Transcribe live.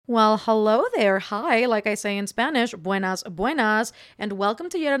Well, hello there. Hi, like I say in Spanish, buenas, buenas, and welcome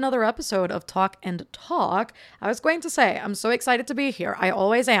to yet another episode of Talk and Talk. I was going to say, I'm so excited to be here. I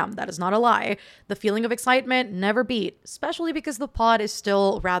always am. That is not a lie. The feeling of excitement never beat, especially because the pod is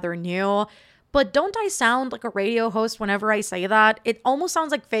still rather new. But don't I sound like a radio host whenever I say that? It almost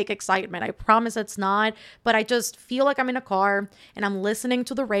sounds like fake excitement. I promise it's not, but I just feel like I'm in a car and I'm listening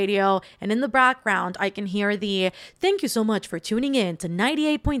to the radio, and in the background, I can hear the "Thank you so much for tuning in to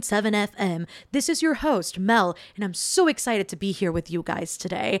 98.7 FM. This is your host, Mel, and I'm so excited to be here with you guys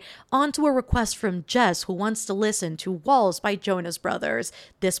today." On to a request from Jess, who wants to listen to Walls by Jonas Brothers.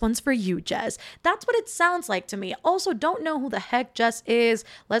 This one's for you, Jess. That's what it sounds like to me. Also, don't know who the heck Jess is.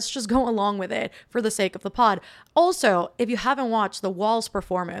 Let's just go along with it for the sake of the pod. Also, if you haven't watched the Walls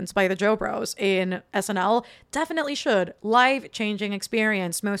performance by the Joe Bros in SNL, definitely should. Life-changing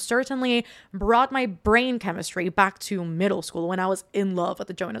experience. Most certainly brought my brain chemistry back to middle school when I was in love with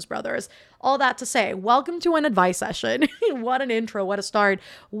the Jonas Brothers. All that to say, welcome to an advice session. What an intro, what a start.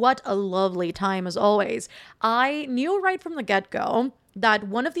 What a lovely time as always. I knew right from the get-go that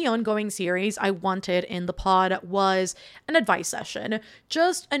one of the ongoing series I wanted in the pod was an advice session.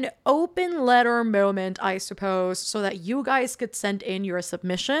 Just an open letter moment, I suppose, so that you guys could send in your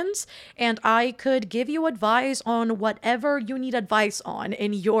submissions and I could give you advice on whatever you need advice on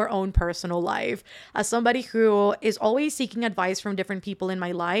in your own personal life. As somebody who is always seeking advice from different people in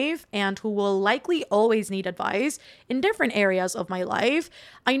my life and who will likely always need advice in different areas of my life,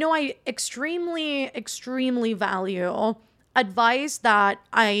 I know I extremely value advice that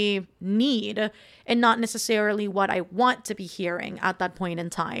I need and not necessarily what I want to be hearing at that point in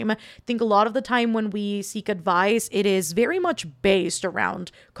time. I think a lot of the time when we seek advice, it is very much based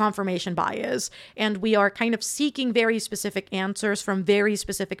around confirmation bias, and we are kind of seeking very specific answers from very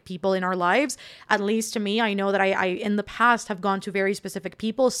specific people in our lives. At least to me, I know that I in the past have gone to very specific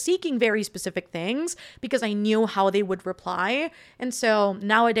people seeking very specific things because I knew how they would reply. And so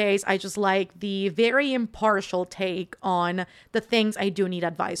nowadays, I just like the very impartial take on the things I do need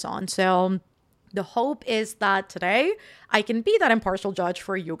advice on. So the hope is that today I can be that impartial judge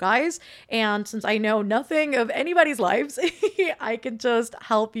for you guys. And since I know nothing of anybody's lives, I can just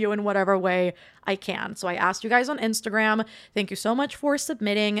help you in whatever way I can. So I asked you guys on Instagram. Thank you so much for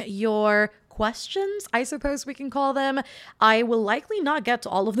submitting your questions, I suppose we can call them. I will likely not get to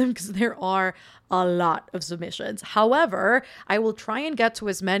all of them because there are a lot of submissions. However, I will try and get to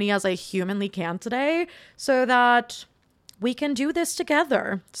as many as I humanly can today so that we can do this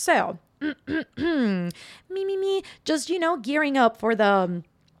together. So, just, gearing up for the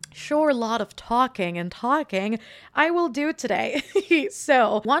sure lot of talking I will do today.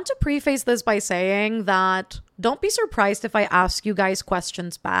 So, want to preface this by saying that don't be surprised if I ask you guys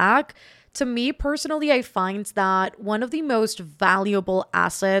questions back. To me personally, I find that one of the most valuable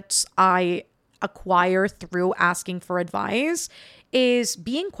assets I acquire through asking for advice is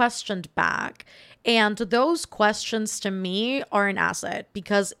being questioned back. And those questions to me are an asset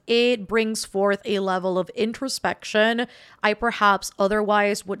because it brings forth a level of introspection I perhaps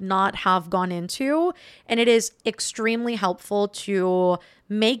otherwise would not have gone into. And it is extremely helpful to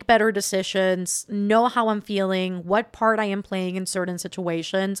make better decisions, know how I'm feeling, what part I am playing in certain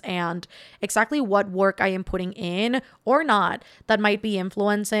situations, and exactly what work I am putting in or not that might be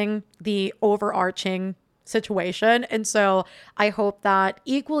influencing the overarching situation. And so I hope that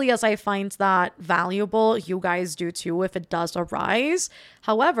equally as I find that valuable, you guys do too if it does arise.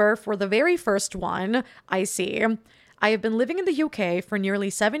 However, for the very first one, I have been living in the UK for nearly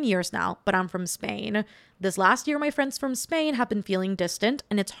 7 years now, but I'm from Spain. This last year, my friends from Spain have been feeling distant,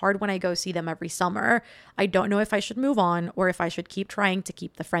 and it's hard when I go see them every summer. I don't know if I should move on or if I should keep trying to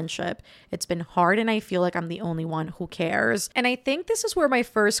keep the friendship. It's been hard, and I feel like I'm the only one who cares. And I think this is where my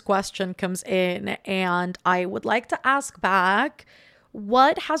first question comes in, and I would like to ask back,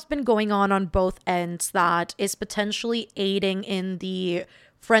 what has been going on both ends that is potentially aiding in the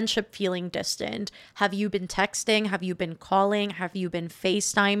friendship feeling distant? Have you been texting? Have you been calling? Have you been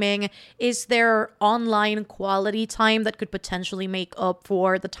FaceTiming? Is there online quality time that could potentially make up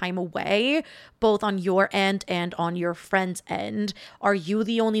for the time away, both on your end and on your friend's end? Are you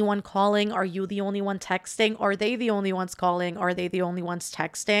the only one calling? Are you the only one texting? Are they the only ones calling? Are they the only ones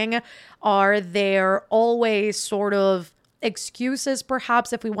texting? Are there always sort of excuses,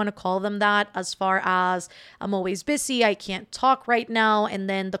 perhaps, if we want to call them that, as far as I'm always busy, I can't talk right now, and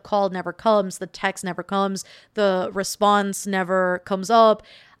then the call never comes, the text never comes, the response never comes up?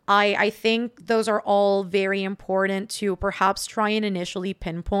 I think those are all very important to perhaps try and initially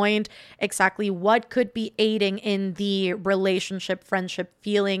pinpoint exactly what could be aiding in the relationship, friendship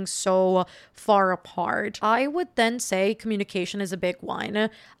feeling so far apart. I would then say communication is a big one.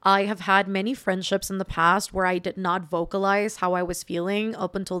 I have had many friendships in the past where I did not vocalize how I was feeling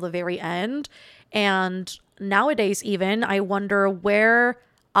up until the very end. And nowadays, even, I wonder where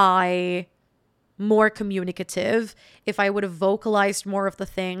I more communicative, if I would have vocalized more of the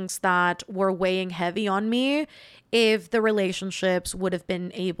things that were weighing heavy on me, if the relationships would have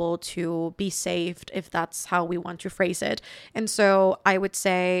been able to be saved, if that's how we want to phrase it. And so I would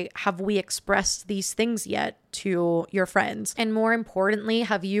say, have we expressed these things yet to your friends? And more importantly,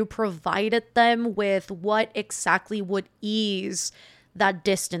 have you provided them with what exactly would ease that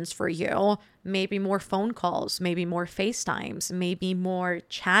distance for you? Maybe more phone calls, maybe more FaceTimes, maybe more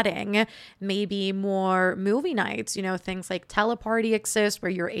chatting, maybe more movie nights. Things like Teleparty exist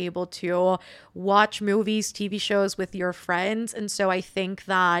where you're able to watch movies, TV shows with your friends. And so I think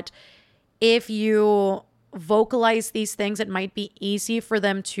that if you vocalize these things, it might be easy for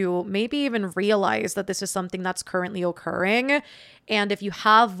them to maybe even realize that this is something that's currently occurring. And if you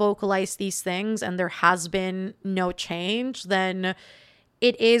have vocalized these things and there has been no change, then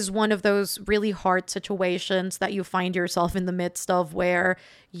it is one of those really hard situations that you find yourself in the midst of where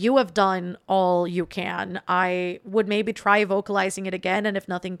you have done all you can. I would maybe try vocalizing it again, and if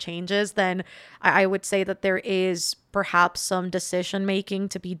nothing changes, then I would say that there is perhaps some decision making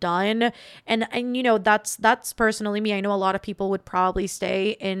to be done. And that's personally me. I know a lot of people would probably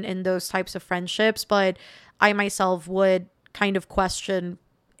stay in those types of friendships, but I myself would kind of question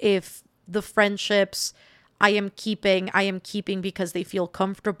if the friendships I am keeping because they feel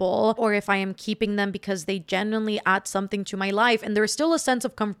comfortable, or if I am keeping them because they genuinely add something to my life. And there's still a sense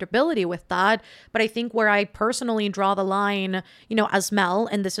of comfortability with that. But I think where I personally draw the line, as Mel,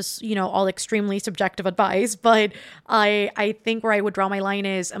 and this is, all extremely subjective advice, but I think where I would draw my line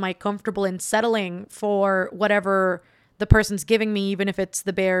is, am I comfortable in settling for whatever the person's giving me, even if it's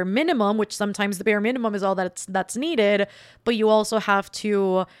the bare minimum, which sometimes the bare minimum is all that's needed. But you also have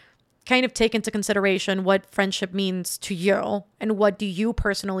to kind of take into consideration what friendship means to you and what do you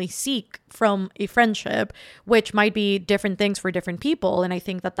personally seek from a friendship, which might be different things for different people. And I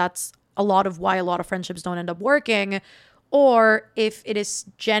think that that's a lot of why a lot of friendships don't end up working, or if it is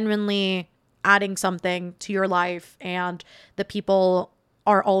genuinely adding something to your life and the people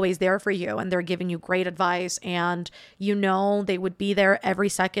are always there for you and they're giving you great advice and they would be there every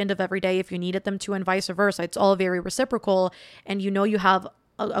second of every day if you needed them to, and vice versa. It's all very reciprocal, and you have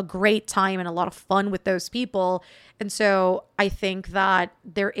a great time and a lot of fun with those people. And so I think that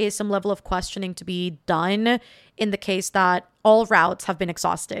there is some level of questioning to be done in the case that all routes have been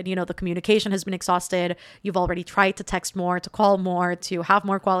exhausted. The communication has been exhausted. You've already tried to text more, to call more, to have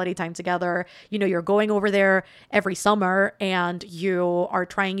more quality time together. You're going over there every summer and you are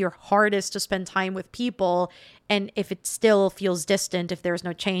trying your hardest to spend time with people. And if it still feels distant, if there is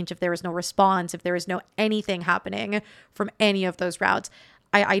no change, if there is no response, if there is no anything happening from any of those routes,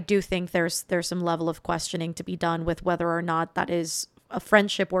 I do think there's some level of questioning to be done with whether or not that is a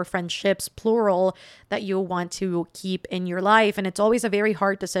friendship or friendships, plural, that you want to keep in your life. And it's always a very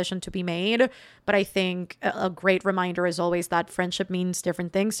hard decision to be made. But I think a great reminder is always that friendship means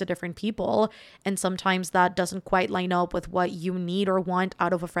different things to different people. And sometimes that doesn't quite line up with what you need or want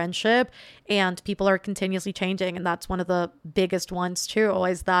out of a friendship. And people are continuously changing. And that's one of the biggest ones too,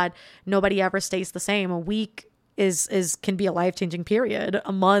 is that nobody ever stays the same. A week can be a life-changing period.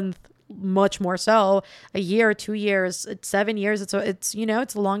 A month, much more so. A year, 2 years, 7 years. It's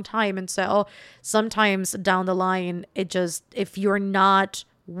a long time. And so sometimes down the line, if you're not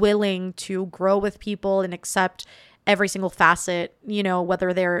willing to grow with people and accept every single facet,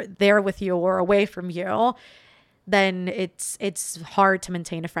 whether they're there with you or away from you, then it's hard to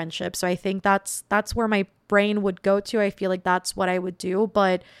maintain a friendship. So I think that's where my brain would go to. I feel like that's what I would do,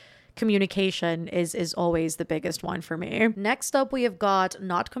 but communication is always the biggest one for me. Next up, we have got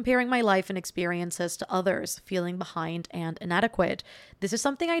not comparing my life and experiences to others, feeling behind and inadequate. This is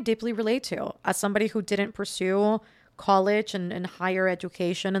something I deeply relate to. As somebody who didn't pursue college and higher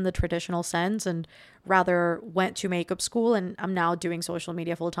education in the traditional sense and rather went to makeup school, and I'm now doing social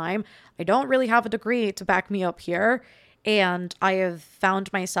media full time, I don't really have a degree to back me up here. And I have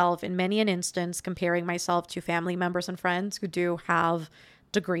found myself in many an instance comparing myself to family members and friends who do have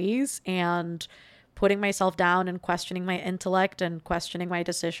degrees, and putting myself down and questioning my intellect and questioning my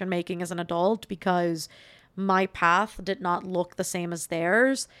decision making as an adult because my path did not look the same as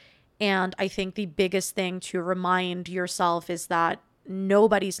theirs. And I think the biggest thing to remind yourself is that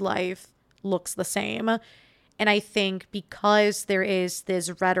nobody's life looks the same. And I think because there is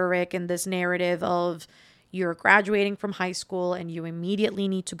this rhetoric and this narrative of you're graduating from high school and you immediately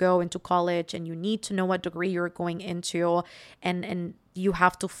need to go into college and you need to know what degree you're going into, and you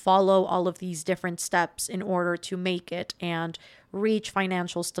have to follow all of these different steps in order to make it and reach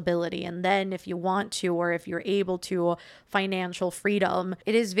financial stability. And then if you want to, or if you're able to, financial freedom,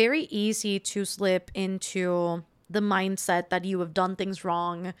 it is very easy to slip into the mindset that you have done things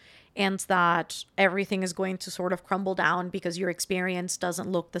wrong and that everything is going to sort of crumble down because your experience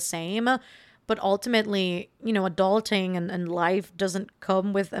doesn't look the same. But ultimately, adulting and life doesn't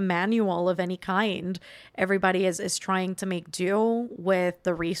come with a manual of any kind. Everybody is trying to make do with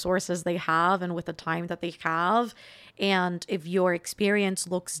the resources they have and with the time that they have. And if your experience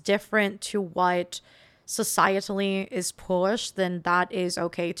looks different to what societally is pushed, then that is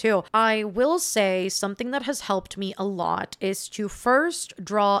okay too. I will say something that has helped me a lot is to first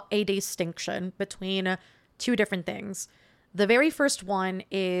draw a distinction between two different things. The very first one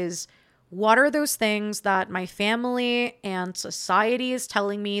is, what are those things that my family and society is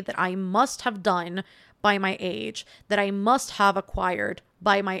telling me that I must have done by my age, that I must have acquired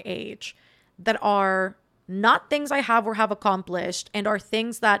by my age, that are not things I have or have accomplished, and are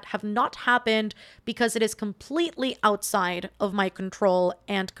things that have not happened because it is completely outside of my control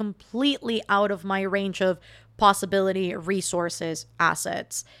and completely out of my range of possibility, resources,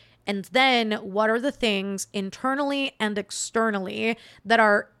 assets. And then what are the things internally and externally that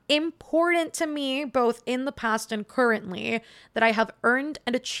are important to me, both in the past and currently, that I have earned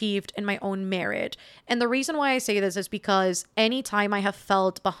and achieved in my own merit. And the reason why I say this is because anytime I have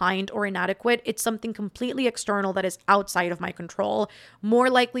felt behind or inadequate, it's something completely external that is outside of my control. More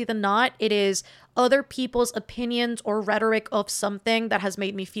likely than not, it is other people's opinions or rhetoric of something that has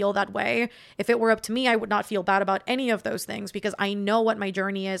made me feel that way. If it were up to me, I would not feel bad about any of those things because I know what my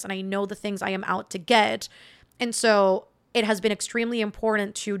journey is and I know the things I am out to get. And so it has been extremely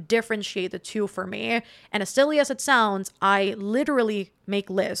important to differentiate the two for me. And as silly as it sounds, I literally make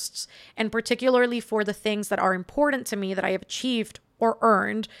lists. And particularly for the things that are important to me that I have achieved or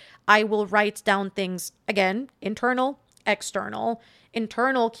earned, I will write down things, again, internal, external.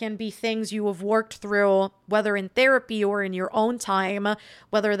 Internal can be things you have worked through, whether in therapy or in your own time,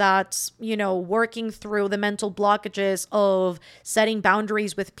 whether that's, working through the mental blockages of setting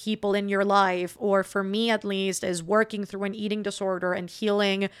boundaries with people in your life, or for me at least, is working through an eating disorder and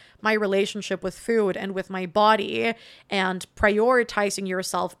healing my relationship with food and with my body and prioritizing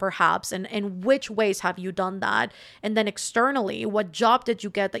yourself perhaps, and in which ways have you done that? And then externally, what job did you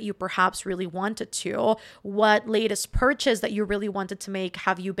get that you perhaps really wanted to? What latest purchase that you really wanted to make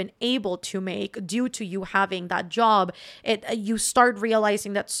have you been able to make due to you having that job? You start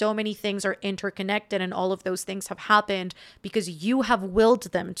realizing that so many things are interconnected, and all of those things have happened because you have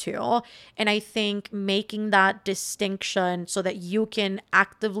willed them to. And I think making that distinction so that you can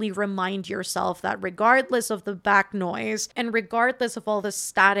actively remind yourself that regardless of the back noise and regardless of all the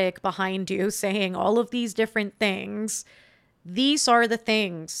static behind you saying all of these different things, these are the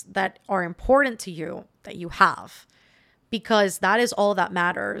things that are important to you that you have. Because that is all that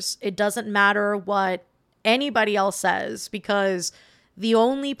matters. It doesn't matter what anybody else says, because the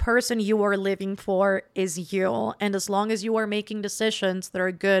only person you are living for is you. And as long as you are making decisions that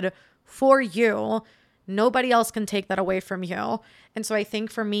are good for you, nobody else can take that away from you. And so I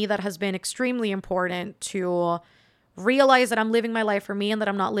think for me, that has been extremely important to realize that I'm living my life for me and that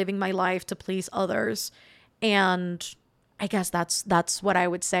I'm not living my life to please others. And I guess that's what I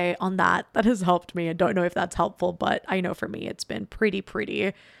would say on that. That has helped me. I don't know if that's helpful, but I know for me it's been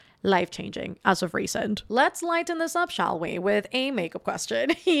pretty life-changing as of recent. Let's lighten this up, shall we, with a makeup question.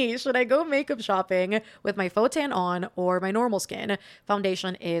 Should I go makeup shopping with my faux tan on or my normal skin?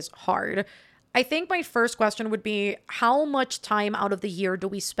 Foundation is hard. I think my first question would be, how much time out of the year do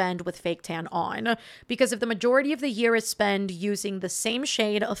we spend with fake tan on? Because if the majority of the year is spent using the same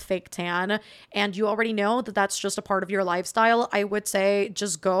shade of fake tan and you already know that that's just a part of your lifestyle, I would say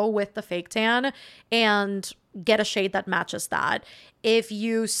just go with the fake tan and get a shade that matches that. If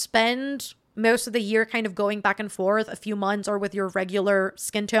you spend most of the year kind of going back and forth, a few months are with your regular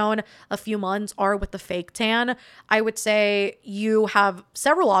skin tone, a few months are with the fake tan, I would say you have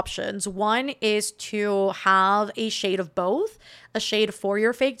several options. One is to have a shade of both, a shade for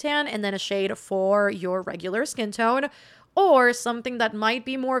your fake tan and then a shade for your regular skin tone. Or something that might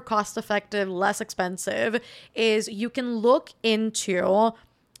be more cost effective, less expensive, is you can look into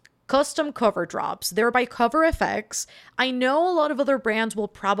custom cover drops. They're by Cover FX. I know a lot of other brands will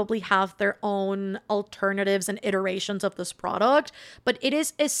probably have their own alternatives and iterations of this product, but it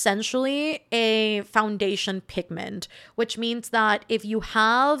is essentially a foundation pigment, which means that if you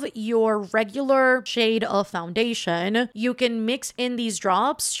have your regular shade of foundation, you can mix in these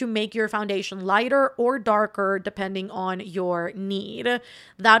drops to make your foundation lighter or darker depending on your need.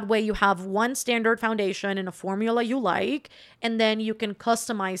 That way you have one standard foundation in a formula you like, and then you can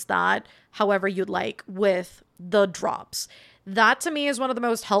customize that however you'd like with the drops. That to me is one of the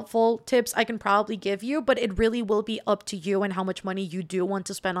most helpful tips I can probably give you, but it really will be up to you and how much money you do want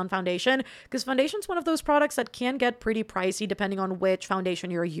to spend on foundation, because foundation is one of those products that can get pretty pricey depending on which foundation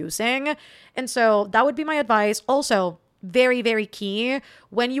you're using. And so that would be my advice. Also, very, very key,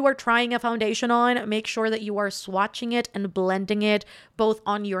 when you are trying a foundation on, make sure that you are swatching it and blending it both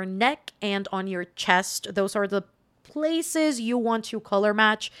on your neck and on your chest. Those are the places you want to color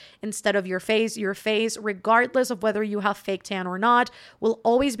match instead of your face. Your face, regardless of whether you have fake tan or not, will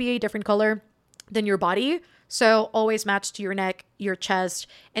always be a different color than your body. So always match to your neck, your chest,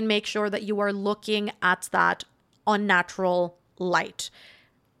 and make sure that you are looking at that unnatural light.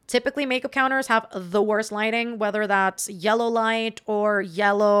 Typically, makeup counters have the worst lighting, whether that's yellow light or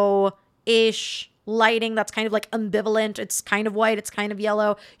yellow-ish lighting that's kind of like ambivalent. It's kind of white, it's kind of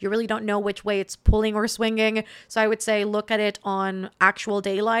yellow. You really don't know which way it's pulling or swinging. So I would say look at it on actual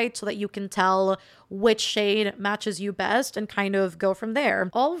daylight so that you can tell which shade matches you best and kind of go from there.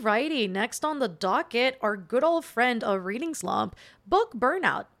 Alrighty, next on the docket, our good old friend, a reading slump. Book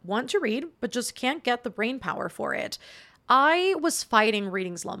burnout. Want to read, but just can't get the brain power for it. I was fighting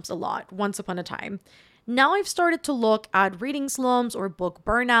reading slumps a lot once upon a time. Now I've started to look at reading slumps or book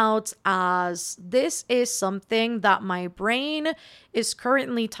burnouts as this is something that my brain is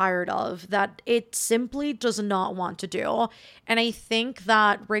currently tired of, that it simply does not want to do. And I think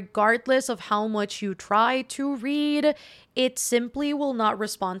that regardless of how much you try to read, it simply will not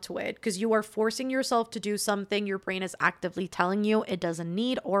respond to it because you are forcing yourself to do something your brain is actively telling you it doesn't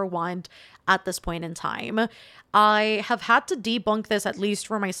need or want at this point in time. I have had to debunk this at least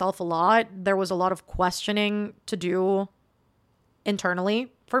for myself a lot. There was a lot of questioning to do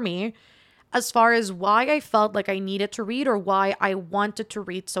internally for me as far as why I felt like I needed to read or why I wanted to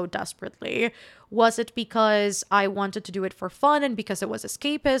read so desperately. Was it because I wanted to do it for fun and because it was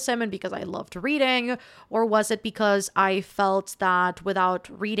escapism and because I loved reading? Or was it because I felt that without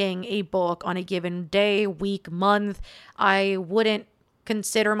reading a book on a given day, week, month, I wouldn't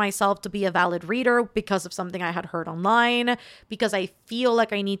consider myself to be a valid reader because of something I had heard online, because I feel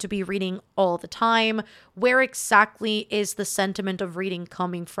like I need to be reading all the time? Where exactly is the sentiment of reading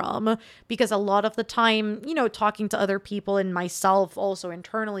coming from? Because a lot of the time, talking to other people and myself also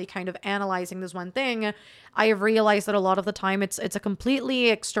internally kind of analyzing this one thing, I have realized that a lot of the time it's a completely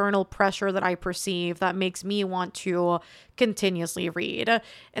external pressure that I perceive that makes me want to continuously read.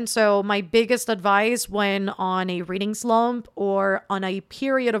 And so my biggest advice when on a reading slump or on a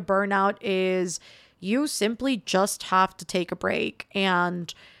period of burnout is you simply just have to take a break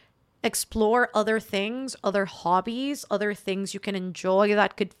and explore other things, other hobbies, other things you can enjoy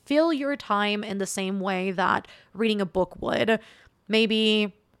that could fill your time in the same way that reading a book would.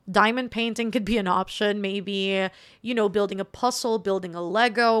 Maybe diamond painting could be an option. Maybe, building a puzzle, building a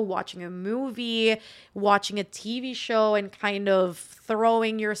Lego, watching a movie, watching a TV show, and kind of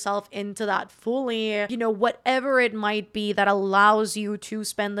throwing yourself into that fully, whatever it might be that allows you to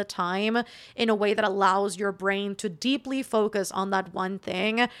spend the time in a way that allows your brain to deeply focus on that one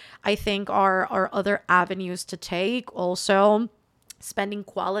thing, I think are other avenues to take. Also, spending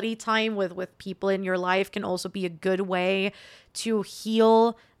quality time with people in your life can also be a good way to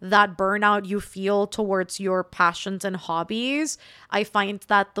heal that burnout you feel towards your passions and hobbies. I find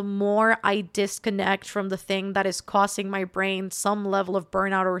that the more I disconnect from the thing that is causing my brain some level of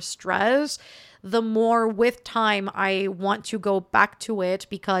burnout or stress, the more with time I want to go back to it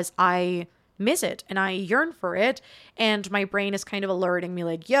because I miss it and I yearn for it, and my brain is kind of alerting me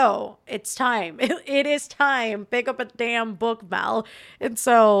like, yo, it's time. It is time. Pick up a damn book, Mel. And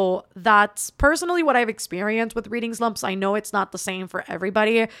so that's personally what I've experienced with reading slumps. I know it's not the same for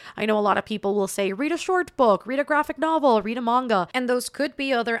everybody. I know a lot of people will say read a short book, read a graphic novel, read a manga, and those could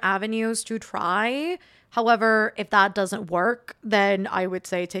be other avenues to try. However, if that doesn't work, then I would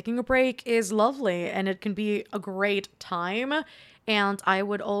say taking a break is lovely and it can be a great time. And I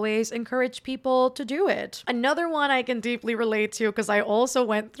would always encourage people to do it. Another one I can deeply relate to because I also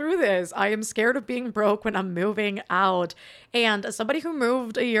went through this. I am scared of being broke when I'm moving out. And as somebody who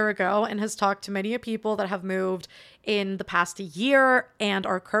moved a year ago and has talked to many people that have moved in the past year and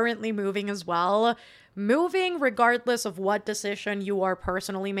are currently moving as well, moving, regardless of what decision you are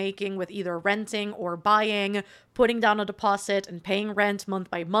personally making with either renting or buying, putting down a deposit and paying rent month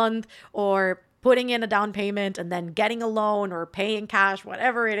by month, or putting in a down payment and then getting a loan or paying cash,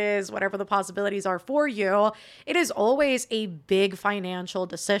 whatever it is, whatever the possibilities are for you, it is always a big financial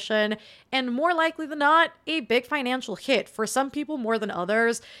decision and more likely than not, a big financial hit for some people more than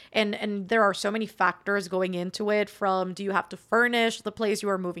others. And there are so many factors going into it, from do you have to furnish the place you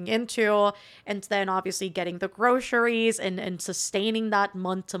are moving into, and then obviously getting the groceries and sustaining that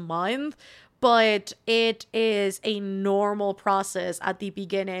month to month. But it is a normal process at the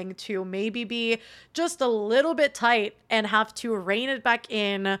beginning to maybe be just a little bit tight and have to rein it back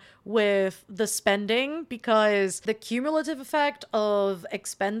in with the spending, because the cumulative effect of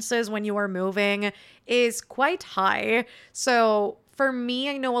expenses when you are moving is quite high. So for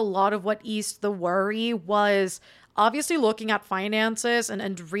me, I know a lot of what eased the worry was obviously looking at finances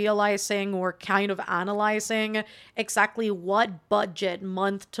and realizing or kind of analyzing exactly what budget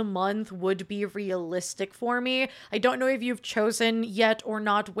month to month would be realistic for me. I don't know if you've chosen yet or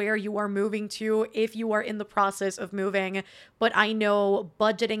not where you are moving to, if you are in the process of moving, but I know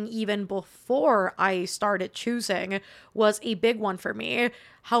budgeting even before I started choosing was a big one for me.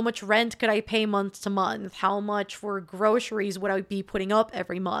 How much rent could I pay month to month? How much for groceries would I be putting up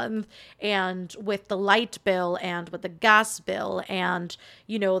every month? And with the light bill and with the gas bill and,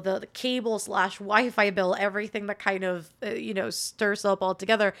 the cable / Wi-Fi bill, everything that kind of, stirs up all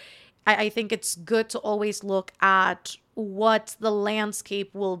together. I think it's good to always look at what the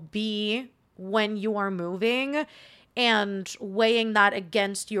landscape will be when you are moving and weighing that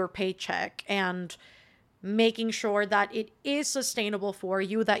against your paycheck and making sure that it is sustainable for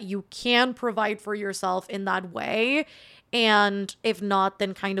you, that you can provide for yourself in that way. And if not,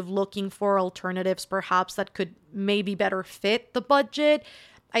 then kind of looking for alternatives perhaps that could maybe better fit the budget.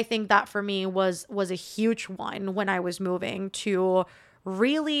 I think that for me was a huge one when I was moving, to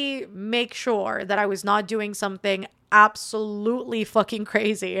really make sure that I was not doing something absolutely fucking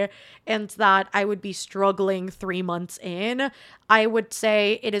crazy and that I would be struggling 3 months in. I would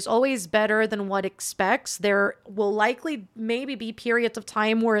say it is always better than what expects. There will likely maybe be periods of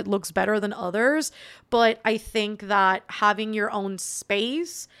time where it looks better than others, but I think that having your own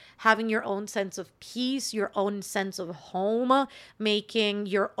space, having your own sense of peace, your own sense of home, making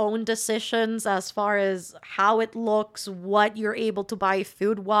your own decisions as far as how it looks, what you're able to buy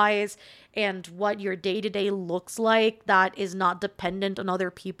food-wise, and what your day-to-day looks like that is not dependent on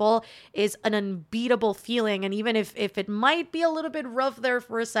other people is an unbeatable feeling. And even if it might be a little bit rough there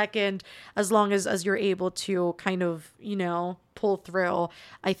for a second, as long as you're able to kind of, pull through,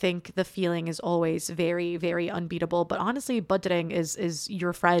 I think the feeling is always very, very unbeatable. But honestly, budgeting is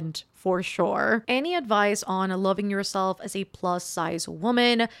your friend for sure. Any advice on loving yourself as a plus size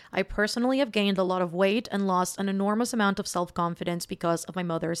woman? I personally have gained a lot of weight and lost an enormous amount of self-confidence because of my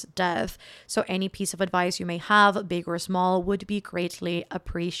mother's death. So any piece of advice you may have, big or small, would be greatly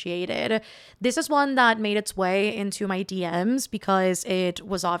appreciated. This is one that made its way into my DMs because it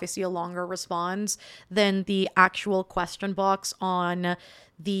was obviously a longer response than the actual question box on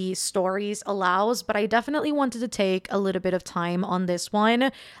the stories allows, but I definitely wanted to take a little bit of time on this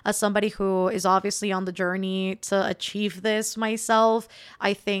one. As somebody who is obviously on the journey to achieve this myself,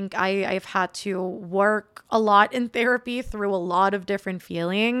 I think I've had to work a lot in therapy through a lot of different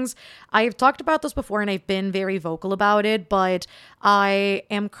feelings. I've talked about this before and I've been very vocal about it, but I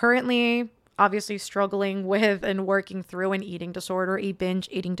am currently obviously struggling with and working through an eating disorder, a binge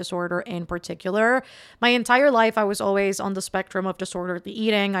eating disorder in particular. My entire life, I was always on the spectrum of disorderly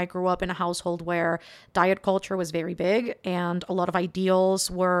eating. I grew up in a household where diet culture was very big and a lot of ideals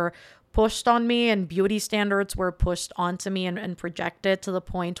were pushed on me and beauty standards were pushed onto me and projected to the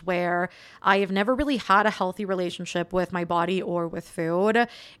point where I have never really had a healthy relationship with my body or with food.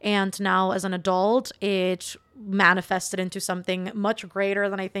 And now as an adult, it manifested into something much greater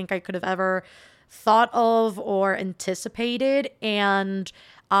than I think I could have ever thought of or anticipated. And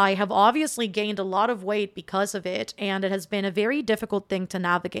I have obviously gained a lot of weight because of it, and it has been a very difficult thing to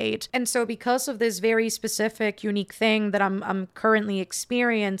navigate. And so because of this very specific, unique thing that I'm currently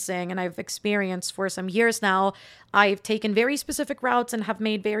experiencing, and I've experienced for some years now, I've taken very specific routes and have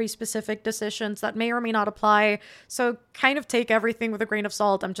made very specific decisions that may or may not apply. So kind of take everything with a grain of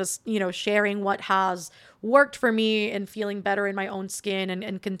salt. I'm just, sharing what has worked for me and feeling better in my own skin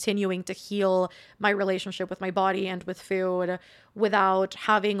and continuing to heal my relationship with my body and with food without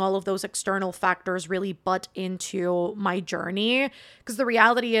having all of those external factors really butt into my journey. Because the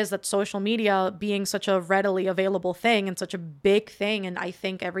reality is that social media being such a readily available thing and such a big thing in, I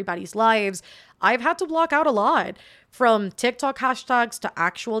think, everybody's lives, I've had to block out a lot, from TikTok hashtags to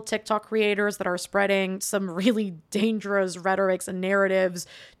actual TikTok creators that are spreading some really dangerous rhetorics and narratives,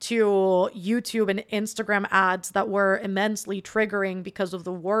 to YouTube and Instagram ads that were immensely triggering because of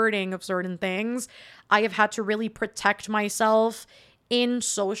the wording of certain things. I have had to really protect myself in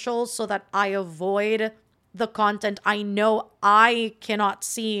social so that I avoid the content I know I cannot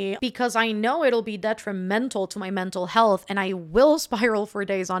see, because I know it'll be detrimental to my mental health and I will spiral for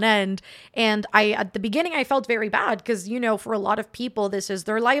days on end. And at the beginning, I felt very bad because, for a lot of people, this is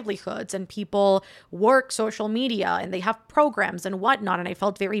their livelihoods and people work social media and they have programs and whatnot. And I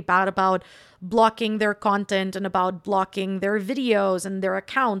felt very bad about blocking their content and about blocking their videos and their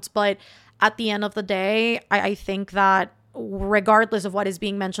accounts. But at the end of the day, I think that regardless of what is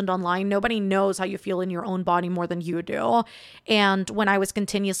being mentioned online, nobody knows how you feel in your own body more than you do. And when I was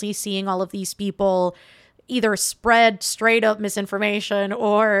continuously seeing all of these people either spread straight up misinformation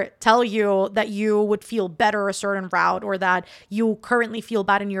or tell you that you would feel better a certain route or that you currently feel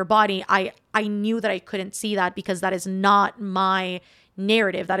bad in your body, I knew that I couldn't see that because that is not my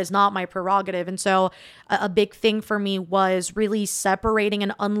narrative. That is not my prerogative. And so a big thing for me was really separating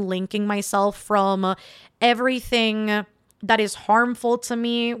and unlinking myself from everything that is harmful to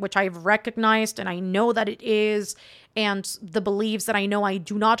me, which I've recognized and I know that it is, and the beliefs that I know I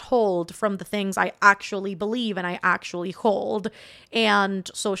do not hold from the things I actually believe and I actually hold. And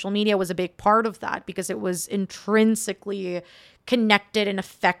social media was a big part of that because it was intrinsically connected and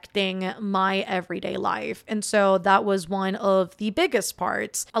affecting my everyday life. And so that was one of the biggest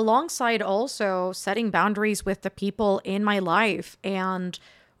parts, alongside also setting boundaries with the people in my life and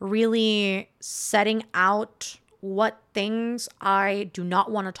really setting out what things I do not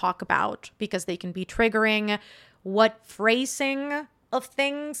want to talk about because they can be triggering, what phrasing of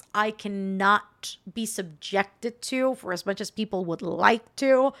things I cannot be subjected to for as much as people would like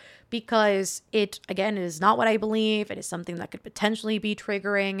to, because it, again, is not what I believe. It is something that could potentially be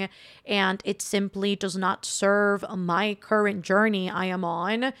triggering, and it simply does not serve my current journey I am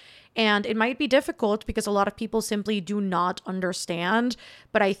on. And it might be difficult because a lot of people simply do not understand.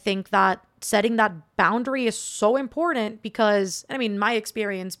 But I think that setting that boundary is so important because, my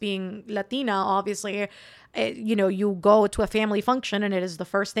experience being Latina, obviously, you go to a family function and it is the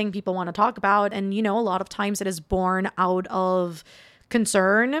first thing people want to talk about. And, a lot of times it is born out of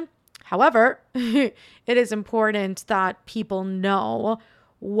concern. However, it is important that people know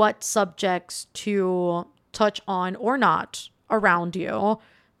what subjects to touch on or not around you,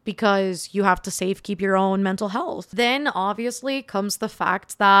 because you have to keep your own mental health. Then obviously comes the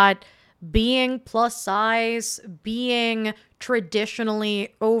fact that being plus size, being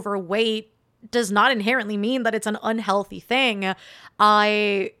traditionally overweight does not inherently mean that it's an unhealthy thing.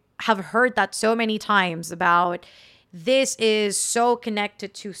 I have heard that so many times about this is so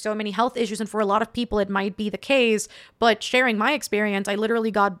connected to so many health issues. And for a lot of people, it might be the case. But sharing my experience, I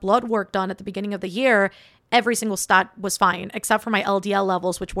literally got blood work done at the beginning of the year. Every single stat was fine, except for my LDL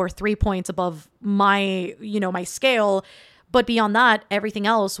levels, which were 3 points above my scale. But beyond that, everything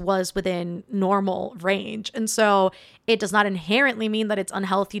else was within normal range. And so it does not inherently mean that it's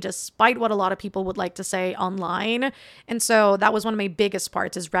unhealthy, despite what a lot of people would like to say online. And so that was one of my biggest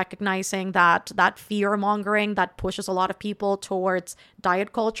parts, is recognizing that fear mongering that pushes a lot of people towards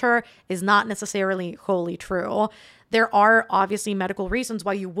diet culture is not necessarily wholly true. There are obviously medical reasons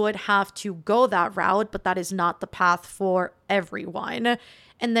why you would have to go that route, but that is not the path for everyone.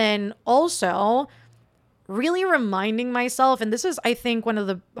 And then also really reminding myself, and this is, I think, one of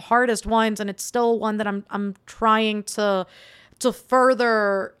the hardest ones, and it's still one that I'm trying to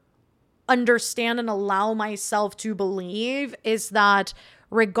further understand and allow myself to believe, is that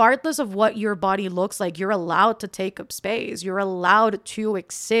regardless of what your body looks like, you're allowed to take up space. You're allowed to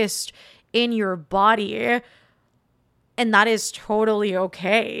exist in your body. And that is totally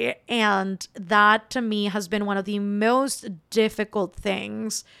okay. And that, to me, has been one of the most difficult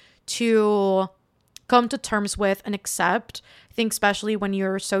things to come to terms with and accept. I think especially when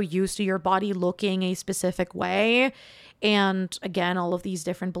you're so used to your body looking a specific way. And again, all of these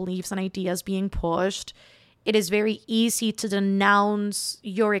different beliefs and ideas being pushed, it is very easy to denounce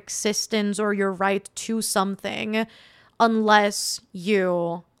your existence or your right to something unless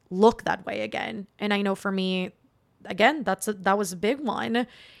you look that way again. And I know for me, again, that was a big one.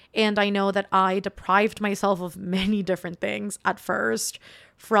 And I know that I deprived myself of many different things at first,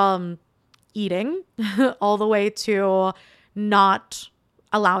 from eating all the way to not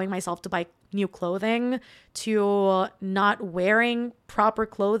allowing myself to buy new clothing, to not wearing proper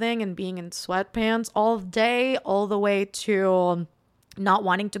clothing and being in sweatpants all day, all the way to not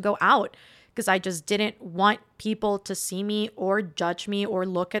wanting to go out because I just didn't want people to see me or judge me or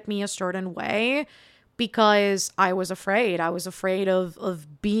look at me a certain way because I was afraid. I was afraid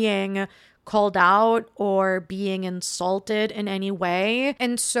of being called out or being insulted in any way.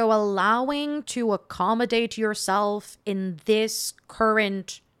 And so allowing to accommodate yourself in this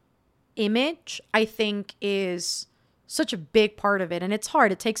current image, I think, is such a big part of it. And it's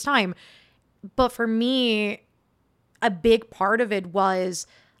hard, it takes time. But for me, a big part of it was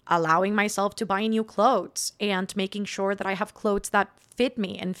allowing myself to buy new clothes and making sure that I have clothes that fit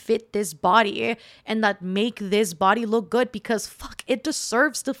me and fit this body and that make this body look good, because fuck, it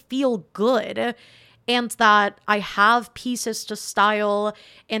deserves to feel good. And that I have pieces to style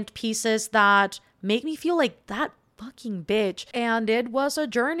and pieces that make me feel like that fucking bitch. And it was a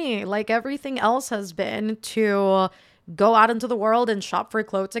journey, like everything else has been, to go out into the world and shop for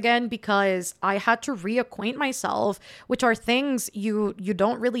clothes again, because I had to reacquaint myself, which are things you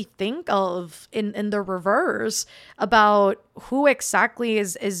don't really think of in the reverse, about who exactly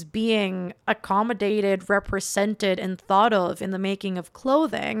is being accommodated, represented, and thought of in the making of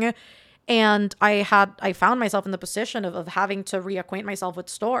clothing. And I found myself in the position of having to reacquaint myself with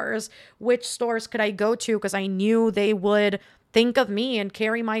stores. Which stores could I go to because I knew they would think of me and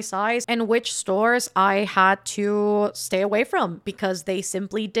carry my size, and which stores I had to stay away from because they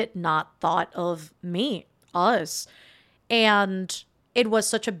simply did not thought of me, us. And it was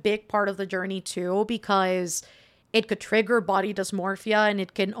such a big part of the journey too, because it could trigger body dysmorphia and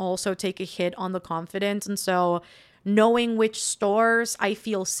it can also take a hit on the confidence. And so knowing which stores I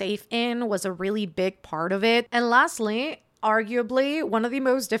feel safe in was a really big part of it. And lastly, arguably one of the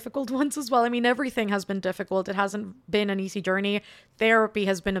most difficult ones as well. I mean, everything has been difficult. It hasn't been an easy journey. Therapy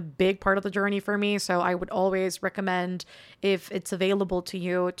has been a big part of the journey for me. So I would always recommend, if it's available to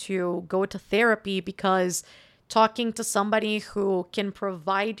you, to go to therapy, because talking to somebody who can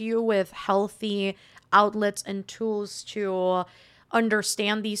provide you with healthy outlets and tools to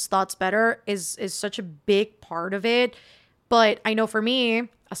understand these thoughts better is such a big part of it. But I know for me,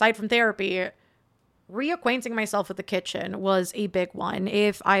 aside from therapy, reacquainting myself with the kitchen was a big one.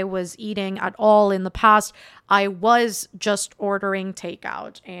 If I was eating at all in the past, I was just ordering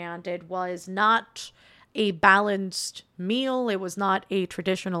takeout, and it was not a balanced meal. It was not a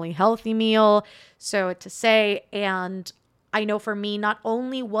traditionally healthy meal, so to say. And I know for me, not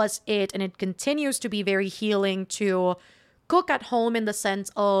only was it, and it continues to be, very healing to cook at home, in the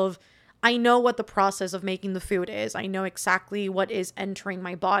sense of I know what the process of making the food is. I know exactly what is entering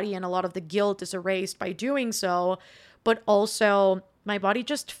my body, and a lot of the guilt is erased by doing so. But also, my body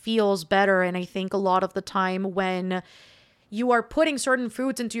just feels better. And I think a lot of the time when you are putting certain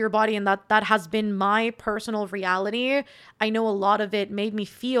foods into your body, and that has been my personal reality, I know a lot of it made me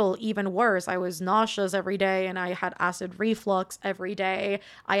feel even worse. I was nauseous every day, and I had acid reflux every day.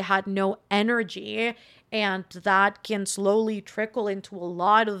 I had no energy. And that can slowly trickle into a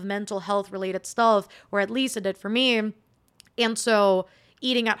lot of mental health related stuff, or at least it did for me. And so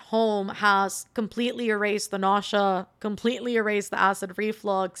eating at home has completely erased the nausea, completely erased the acid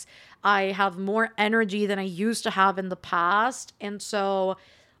reflux. I have more energy than I used to have in the past. And so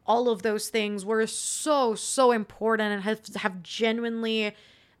all of those things were so, so important, and have genuinely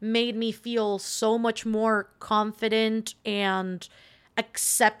made me feel so much more confident and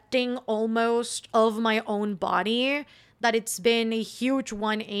accepting almost of my own body, that it's been a huge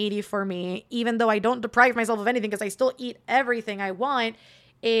 180 for me. Even though I don't deprive myself of anything, because I still eat everything I want,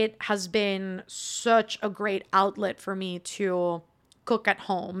 it has been such a great outlet for me to cook at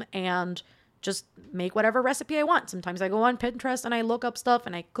home and just make whatever recipe I want. Sometimes I go on Pinterest and I look up stuff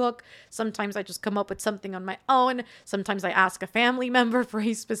and I cook. Sometimes I just come up with something on my own. Sometimes I ask a family member for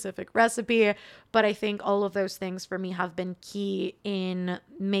a specific recipe. But I think all of those things for me have been key in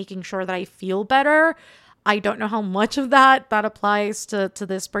making sure that I feel better. I don't know how much of that applies to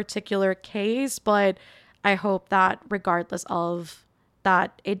this particular case, but I hope that regardless of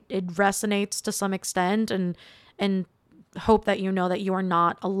that, it resonates to some extent, and hope that you know that you are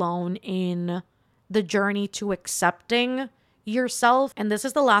not alone in the journey to accepting yourself. And this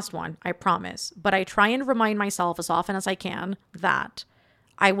is the last one, I promise. But I try and remind myself as often as I can that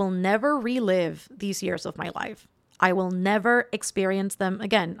I will never relive these years of my life. I will never experience them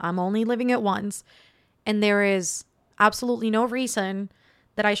again. I'm only living it once. And there is absolutely no reason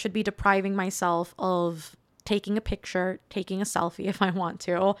that I should be depriving myself of taking a picture, taking a selfie if I want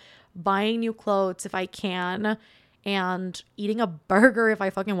to, buying new clothes if I can, and eating a burger if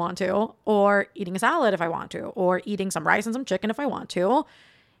I fucking want to, or eating a salad if I want to, or eating some rice and some chicken if I want to,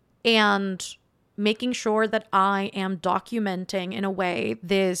 and making sure that I am documenting in a way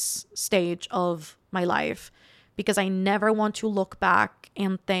this stage of my life, because I never want to look back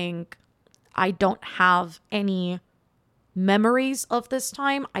and think, I don't have any memories of this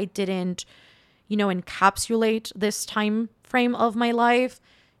time. I didn't, encapsulate this time frame of my life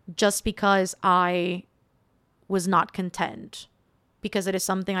just because I was not content, because it is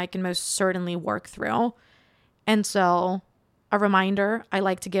something I can most certainly work through. And so a reminder I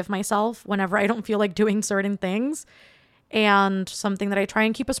like to give myself whenever I don't feel like doing certain things, and something that I try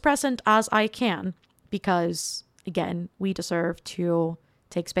and keep as present as I can, because again, we deserve to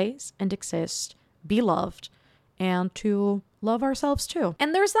take space and exist, be loved, and to love ourselves too.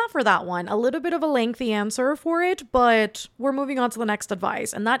 And there's that for that one. A little bit of a lengthy answer for it, but we're moving on to the next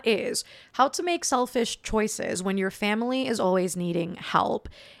advice, and that is how to make selfish choices when your family is always needing help.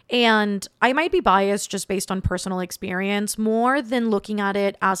 And I might be biased just based on personal experience. More than looking at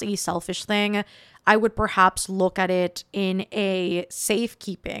it as a selfish thing, I would perhaps look at it in a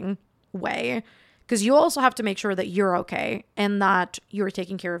safekeeping way, because you also have to make sure that you're okay and that you're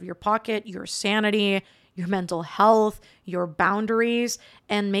taking care of your pocket, your sanity, your mental health, your boundaries,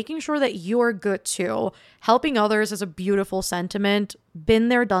 and making sure that you're good too. Helping others is a beautiful sentiment. Been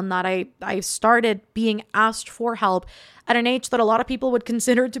there, done that. I started being asked for help at an age that a lot of people would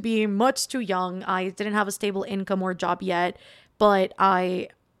consider to be much too young. I didn't have a stable income or job yet, but I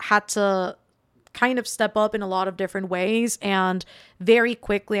had to kind of step up in a lot of different ways. And very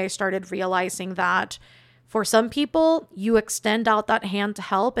quickly, I started realizing that for some people, you extend out that hand to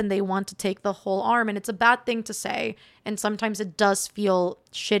help and they want to take the whole arm. And it's a bad thing to say. And sometimes it does feel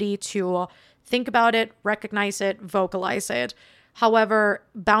shitty to think about it, recognize it, vocalize it. However,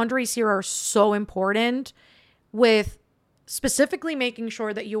 boundaries here are so important, with specifically making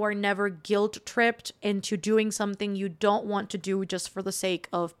sure that you are never guilt tripped into doing something you don't want to do just for the sake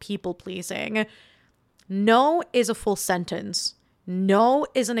of people pleasing. No is a full sentence. No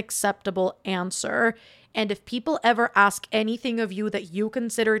is an acceptable answer. And if people ever ask anything of you that you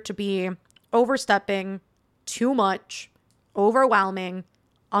consider to be overstepping, too much, overwhelming,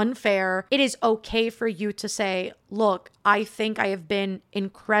 unfair, it is okay for you to say, look, I think I have been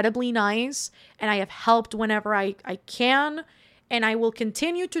incredibly nice and I have helped whenever I can, and I will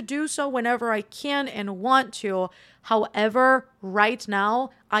continue to do so whenever I can and want to. However, right now,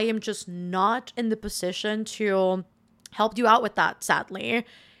 I am just not in the position to help you out with that, sadly.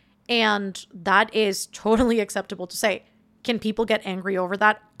 And that is totally acceptable to say. Can people get angry over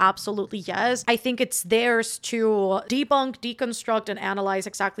that? Absolutely, yes. I think it's theirs to debunk, deconstruct, and analyze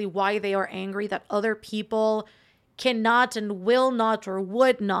exactly why they are angry that other people cannot and will not or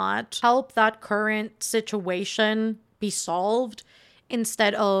would not help that current situation be solved,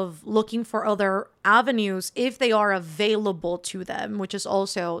 instead of looking for other avenues if they are available to them, which is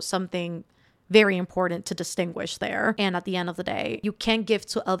also something very important to distinguish there. And at the end of the day, you can't give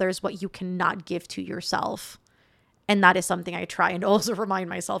to others what you cannot give to yourself. And that is something I try and also remind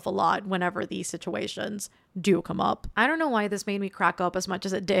myself a lot whenever these situations do come up. I don't know why this made me crack up as much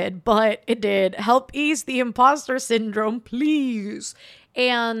as it did, but it did. Help ease the imposter syndrome, please.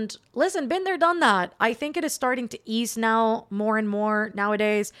 And listen, been there, done that. I think it is starting to ease now more and more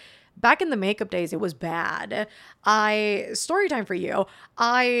nowadays. Back in the makeup days, it was bad. Story time for you.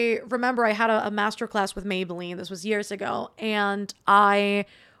 I remember I had a masterclass with Maybelline. This was years ago. And I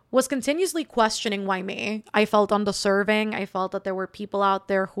was continuously questioning why me. I felt undeserving. I felt that there were people out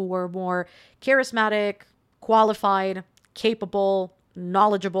there who were more charismatic, qualified, capable,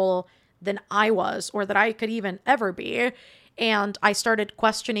 knowledgeable than I was, or that I could even ever be. And I started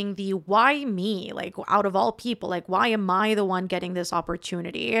questioning the why me, like out of all people, like why am I the one getting this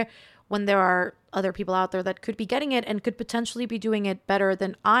opportunity when there are other people out there that could be getting it and could potentially be doing it better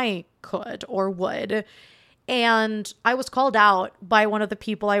than I could or would. And I was called out by one of the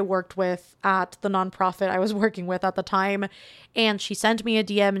people I worked with at the nonprofit I was working with at the time. And she sent me a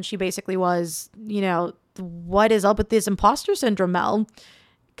DM and she basically was, what is up with this imposter syndrome, Mel?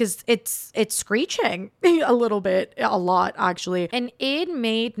 Because it's screeching a lot actually. And it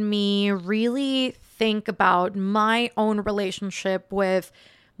made me really think about my own relationship with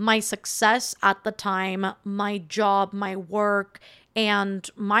my success at the time, my job, my work, and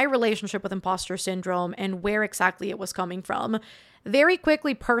my relationship with imposter syndrome and where exactly it was coming from. Very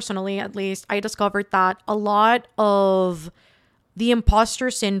quickly, personally at least, I discovered that a lot of the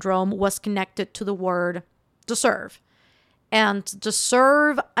imposter syndrome was connected to the word deserve. And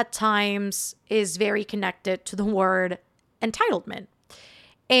deserve at times is very connected to the word entitlement.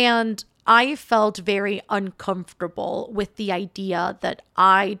 And I felt very uncomfortable with the idea that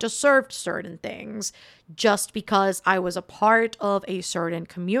I deserved certain things just because I was a part of a certain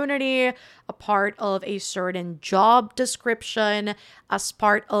community, a part of a certain job description, as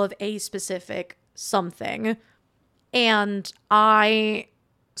part of a specific something. And I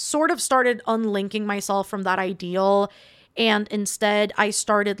sort of started unlinking myself from that ideal. And instead, I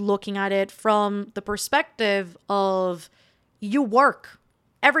started looking at it from the perspective of you work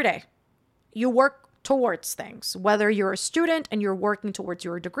every day. You work towards things, whether you're a student and you're working towards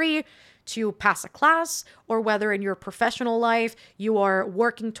your degree to pass a class, or whether in your professional life you are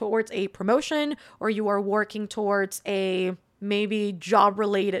working towards a promotion, or you are working towards a maybe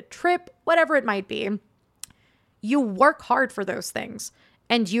job-related trip, whatever it might be. You work hard for those things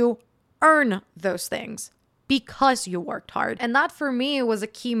and you earn those things because you worked hard. And that for me was a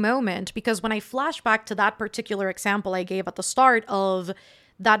key moment, because when I flash back to that particular example I gave at the start of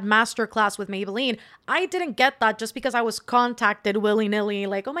that masterclass with Maybelline, I didn't get that just because I was contacted willy-nilly,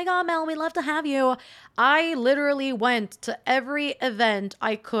 like, oh my God, Mel, we'd love to have you. I literally went to every event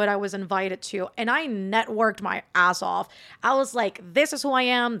I was invited to, and I networked my ass off. I was like, this is who I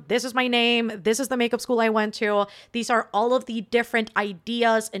am. This is my name. This is the makeup school I went to. These are all of the different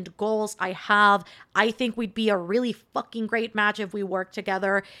ideas and goals I have. I think we'd be a really fucking great match if we work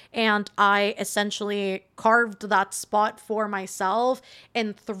together. And I essentially carved that spot for myself.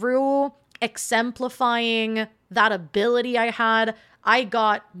 And through exemplifying that ability I had, I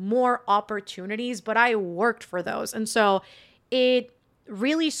got more opportunities, but I worked for those. And so it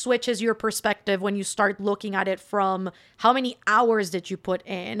really switches your perspective when you start looking at it from how many hours did you put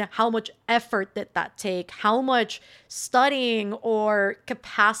in, how much effort did that take, how much studying or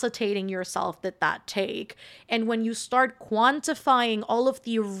capacitating yourself did that take. And when you start quantifying all of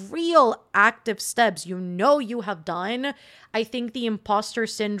the real active steps you have done, I think the imposter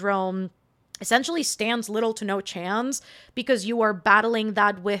syndrome essentially stands little to no chance, because you are battling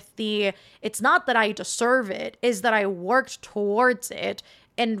that with it's not that I deserve it, is that I worked towards it.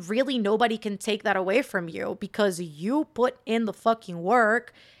 And really nobody can take that away from you because you put in the fucking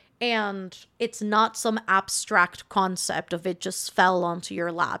work, and it's not some abstract concept of it just fell onto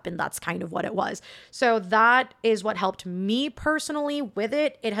your lap, and that's kind of what it was. So that is what helped me personally with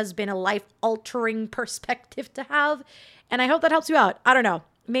it. It has been a life-altering perspective to have, and I hope that helps you out. I don't know.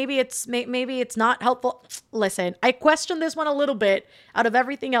 Maybe it's not helpful. Listen, I question this one a little bit out of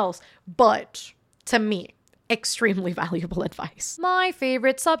everything else, but to me, extremely valuable advice. My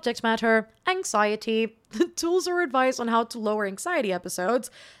favorite subject matter, anxiety. Tools or advice on how to lower anxiety episodes,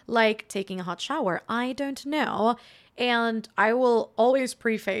 like taking a hot shower. I don't know. And I will always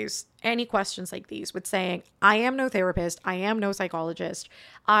preface any questions like these with saying, I am no therapist. I am no psychologist.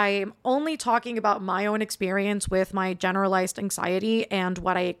 I'm only talking about my own experience with my generalized anxiety and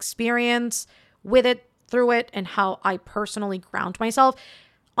what I experience with it, through it, and how I personally ground myself.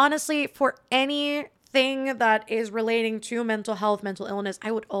 Honestly, for anything that is relating to mental health, mental illness,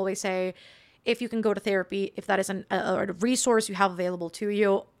 I would always say, if you can go to therapy, if that is a resource you have available to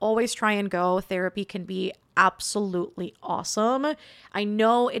you, always try and go. Therapy can be absolutely awesome. I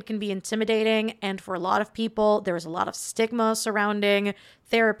know it can be intimidating, and for a lot of people, there is a lot of stigma surrounding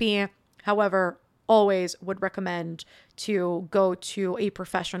therapy. However, always would recommend to go to a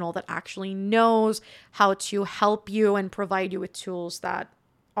professional that actually knows how to help you and provide you with tools that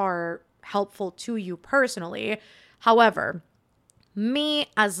are helpful to you personally. However, me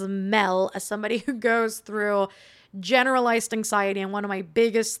as Mel, as somebody who goes through generalized anxiety, and one of my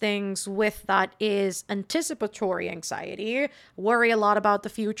biggest things with that is anticipatory anxiety, worry a lot about the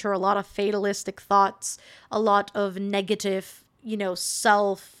future, a lot of fatalistic thoughts, a lot of negative,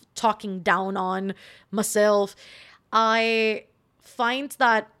 self talking down on myself. I find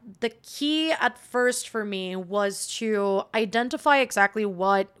that the key at first for me was to identify exactly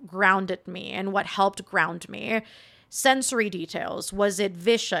what grounded me and what helped ground me. Sensory details. Was it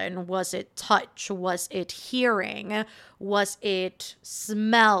vision? Was it touch? Was it hearing? Was it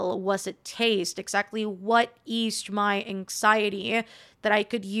smell? Was it taste? Exactly what eased my anxiety that I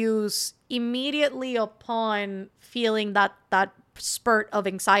could use immediately upon feeling that spurt of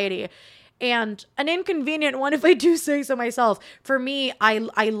anxiety. And an inconvenient one, if I do say so myself. For me, I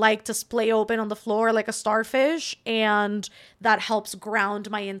like to splay open on the floor like a starfish, and that helps ground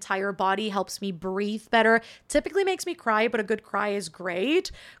my entire body, helps me breathe better. Typically makes me cry, but a good cry is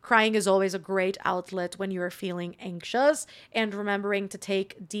great. Crying is always a great outlet when you're feeling anxious, and remembering to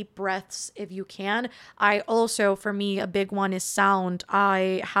take deep breaths if you can. I also, for me, a big one is sound.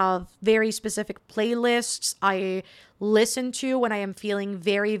 I have very specific playlists I listen to when I am feeling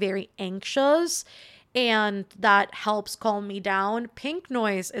very, very anxious, and that helps calm me down. Pink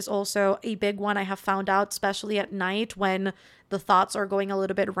noise is also a big one I have found out, especially at night when the thoughts are going a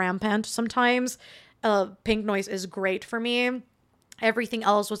little bit rampant sometimes. Pink noise is great for me. Everything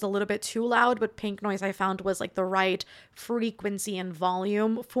else was a little bit too loud, but pink noise I found was like the right frequency and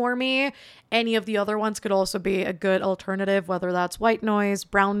volume for me. Any of the other ones could also be a good alternative, whether that's white noise,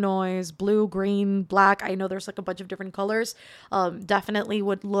 brown noise, blue, green, black. I know there's like a bunch of different colors. Definitely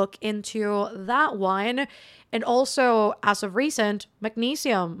would look into that one. And also, as of recent,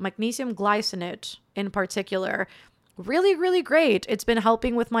 magnesium glycinate in particular. Really, really great. It's been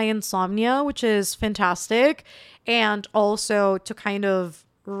helping with my insomnia, which is fantastic. And also to kind of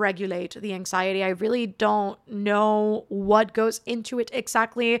regulate the anxiety. I really don't know what goes into it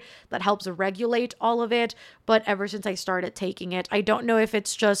exactly that helps regulate all of it. But ever since I started taking it, I don't know if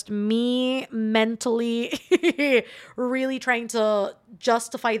it's just me mentally really trying to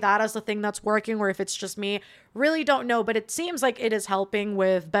justify that as the thing that's working, or if it's just me. Really don't know, but it seems like it is helping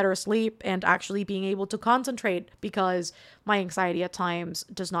with better sleep and actually being able to concentrate, because my anxiety at times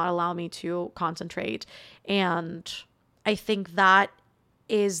does not allow me to concentrate. And I think that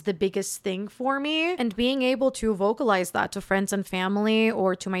is the biggest thing for me. And being able to vocalize that to friends and family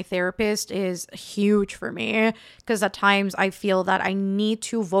or to my therapist is huge for me, because at times I feel that I need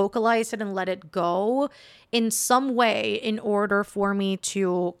to vocalize it and let it go in some way in order for me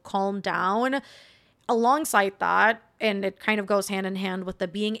to calm down. Alongside that, and it kind of goes hand in hand with the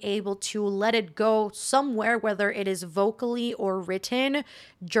being able to let it go somewhere, whether it is vocally or written,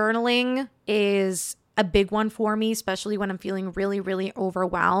 journaling is a big one for me, especially when I'm feeling really, really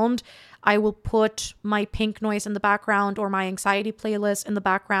overwhelmed. I will put my pink noise in the background or my anxiety playlist in the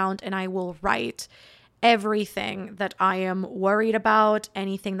background, and I will write everything that I am worried about,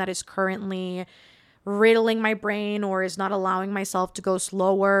 anything that is currently riddling my brain or is not allowing myself to go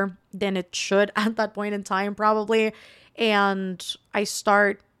slower than it should at that point in time, probably. And I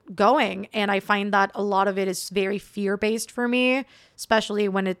start going, and I find that a lot of it is very fear-based for me, especially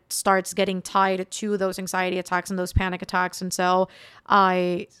when it starts getting tied to those anxiety attacks and those panic attacks. And so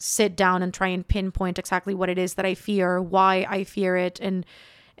I sit down and try and pinpoint exactly what it is that I fear, why I fear it,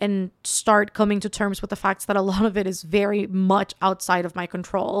 and start coming to terms with the fact that a lot of it is very much outside of my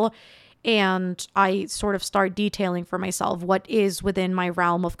control. And I sort of start detailing for myself what is within my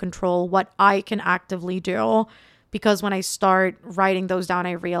realm of control, what I can actively do. Because when I start writing those down,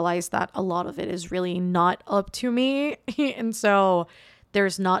 I realize that a lot of it is really not up to me. And so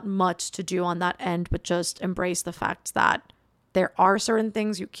there's not much to do on that end, but just embrace the fact that there are certain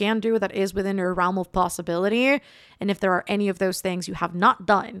things you can do that is within your realm of possibility. And if there are any of those things you have not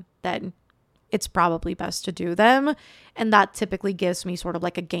done, then it's probably best to do them. And that typically gives me sort of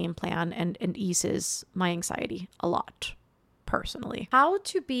like a game plan and eases my anxiety a lot, personally. How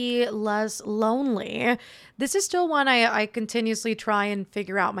to be less lonely. This is still one I continuously try and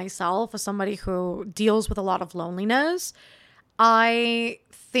figure out myself as somebody who deals with a lot of loneliness. I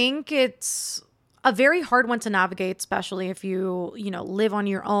think it's a very hard one to navigate, especially if you live on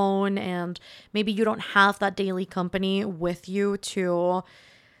your own and maybe you don't have that daily company with you to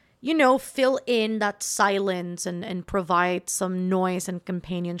fill in that silence and provide some noise and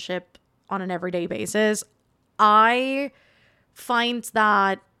companionship on an everyday basis. I find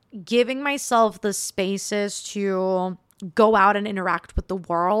that giving myself the spaces to go out and interact with the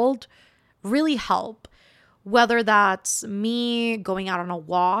world really help. Whether that's me going out on a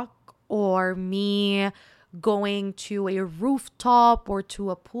walk or me going to a rooftop or to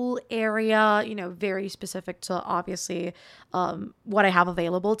a pool area, very specific to obviously what I have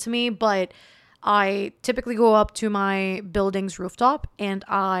available to me. But I typically go up to my building's rooftop and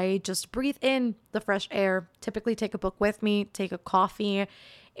I just breathe in the fresh air, typically take a book with me, take a coffee,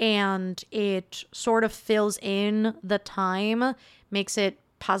 and it sort of fills in the time, makes it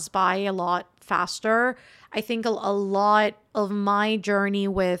pass by a lot faster. I think a lot of my journey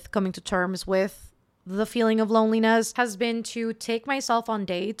with coming to terms with the feeling of loneliness has been to take myself on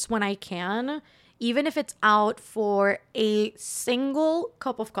dates when I can, even if it's out for a single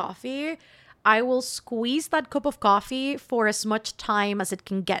cup of coffee. I will squeeze that cup of coffee for as much time as it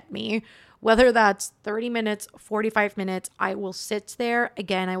can get me. Whether that's 30 minutes, 45 minutes, I will sit there.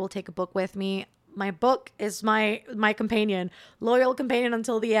 Again, I will take a book with me. My book is my companion, loyal companion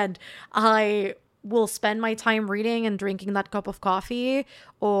until the end. I will spend my time reading and drinking that cup of coffee,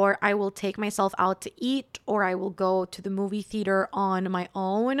 or I will take myself out to eat, or I will go to the movie theater on my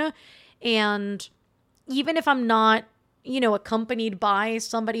own. And even if I'm not, accompanied by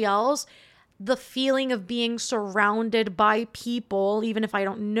somebody else, the feeling of being surrounded by people, even if I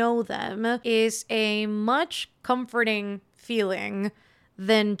don't know them, is a much comforting feeling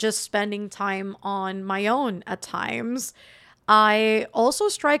than just spending time on my own at times. I also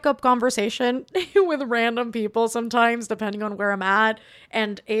strike up conversation with random people sometimes, depending on where I'm at.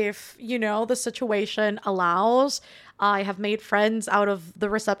 And if, the situation allows, I have made friends out of the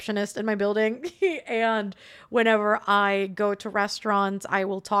receptionist in my building. And whenever I go to restaurants, I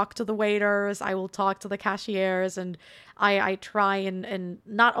will talk to the waiters, I will talk to the cashiers, and I try and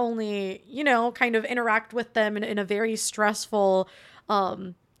not only, kind of interact with them in a very stressful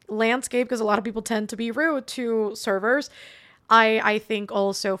landscape, because a lot of people tend to be rude to servers. I think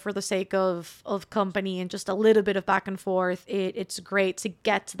also for the sake of company and just a little bit of back and forth, it's great to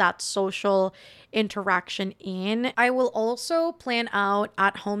get that social interaction in. I will also plan out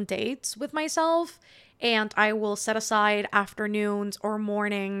at-home dates with myself, and I will set aside afternoons or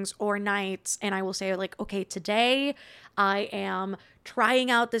mornings or nights, and I will say like, okay, today I am trying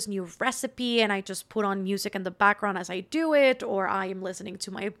out this new recipe, and I just put on music in the background as I do it, or I am listening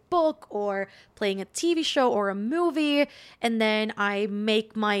to my book or playing a TV show or a movie, and then I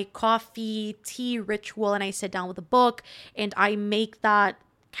make my coffee tea ritual and I sit down with a book and I make that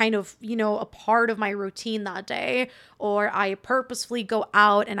kind of, a part of my routine that day. Or I purposefully go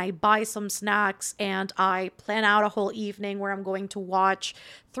out and I buy some snacks and I plan out a whole evening where I'm going to watch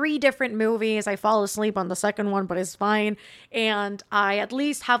 3 different movies. I fall asleep on the second one, but it's fine. And I at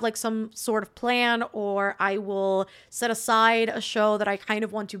least have like some sort of plan, or I will set aside a show that I kind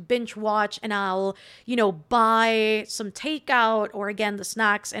of want to binge watch, and I'll, buy some takeout or again the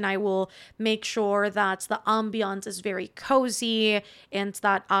snacks, and I will make sure that the ambiance is very cozy and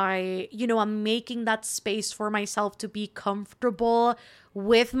that I'm making that space for myself to be comfortable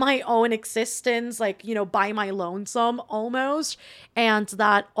with my own existence, like, by my lonesome almost. And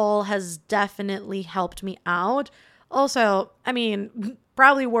that all has definitely helped me out. Also, I mean,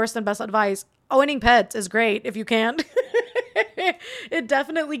 probably worse than best advice, owning pets is great if you can. It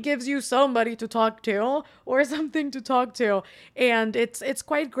definitely gives you somebody to talk to or something to talk to, and it's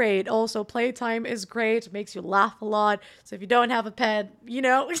quite great. Also, playtime is great, makes you laugh a lot. So if you don't have a pet,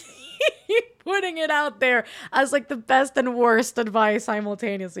 putting it out there as like the best and worst advice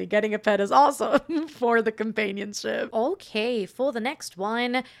simultaneously. Getting a pet is awesome for the companionship. Okay, for the next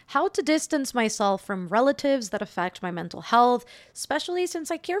one, how to distance myself from relatives that affect my mental health, especially since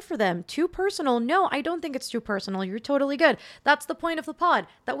I care for them. Too personal? No, I don't think it's too personal. You're totally good. That's the point of the pod,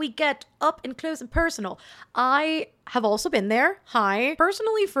 that we get up and close and personal. I have also been there. Hi.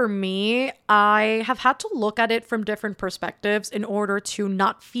 Personally, for me, I have had to look at it from different perspectives in order to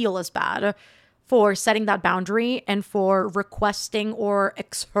not feel as bad for setting that boundary and for requesting or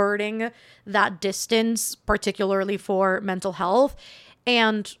exerting that distance, particularly for mental health.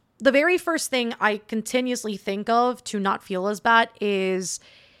 And the very first thing I continuously think of to not feel as bad is,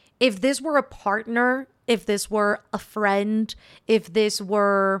 if this were a partner, if this were a friend, if this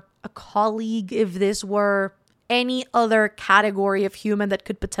were a colleague, if this were any other category of human that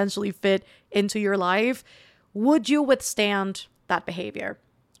could potentially fit into your life, would you withstand that behavior?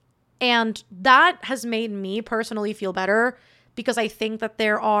 And that has made me personally feel better, because I think that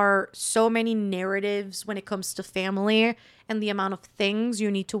there are so many narratives when it comes to family and the amount of things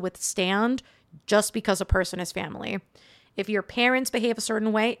you need to withstand just because a person is family. If your parents behave a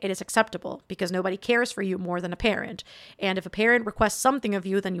certain way, it is acceptable because nobody cares for you more than a parent. And if a parent requests something of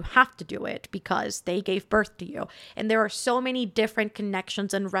you, then you have to do it because they gave birth to you. And there are so many different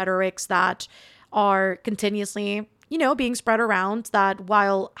connections and rhetorics that are continuously, being spread around that,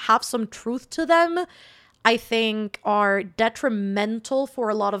 while have some truth to them, I think are detrimental for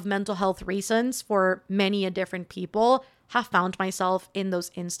a lot of mental health reasons for many different people. Have found myself in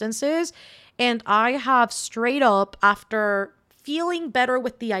those instances. And I have straight up, after feeling better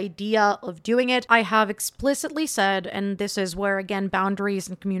with the idea of doing it, I have explicitly said, and this is where, again, boundaries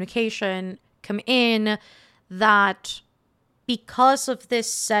and communication come in, that because of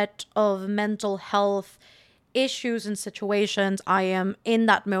this set of mental health issues and situations I am in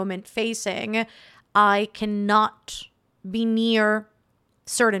that moment facing, I cannot be near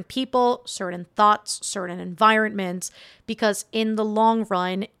certain people, certain thoughts, certain environments, because in the long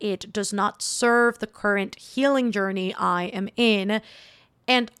run, it does not serve the current healing journey I am in.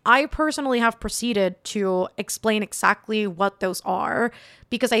 And I personally have proceeded to explain exactly what those are,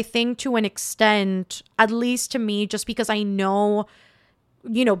 because I think to an extent, at least to me, just because I know,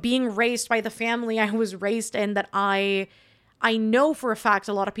 being raised by the family I was raised in, that I know for a fact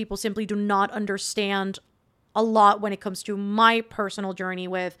a lot of people simply do not understand a lot when it comes to my personal journey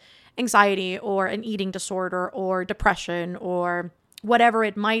with anxiety or an eating disorder or depression or whatever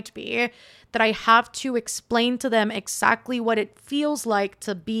it might be, that I have to explain to them exactly what it feels like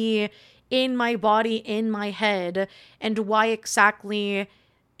to be in my body, in my head, and why exactly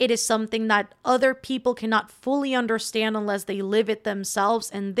it is something that other people cannot fully understand unless they live it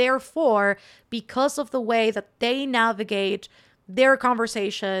themselves. And therefore, because of the way that they navigate their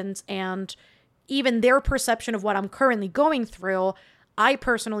conversations and even their perception of what I'm currently going through, I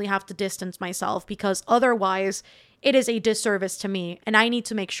personally have to distance myself, because otherwise it is a disservice to me and I need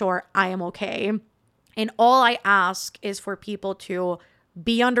to make sure I am okay. And all I ask is for people to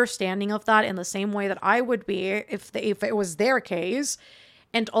be understanding of that in the same way that I would be if it was their case.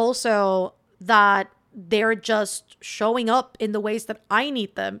 And also that they're just showing up in the ways that I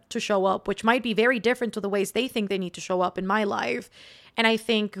need them to show up, which might be very different to the ways they think they need to show up in my life. And I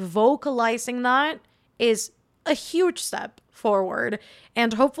think vocalizing that is a huge step forward,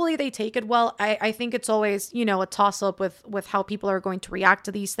 and hopefully they take it well. I think it's always, a toss up with how people are going to react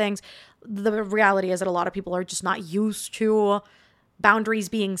to these things. The reality is that a lot of people are just not used to boundaries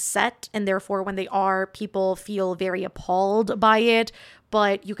being set, and therefore when they are, people feel very appalled by it.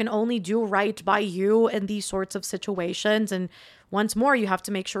 But you can only do right by you in these sorts of situations. And once more, you have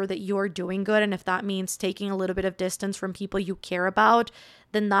to make sure that you're doing good. And if that means taking a little bit of distance from people you care about,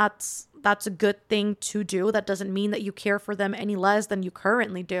 then that's a good thing to do. That doesn't mean that you care for them any less than you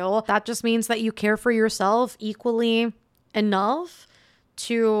currently do. That just means that you care for yourself equally enough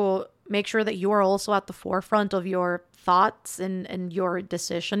to make sure that you are also at the forefront of your thoughts and your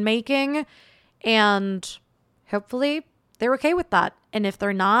decision making. And hopefully they're okay with that. And if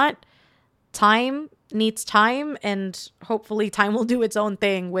they're not, time needs time, and hopefully time will do its own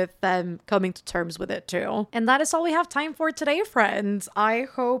thing with them coming to terms with it too. And that is all we have time for today, friends. I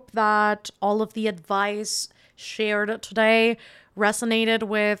hope that all of the advice shared today resonated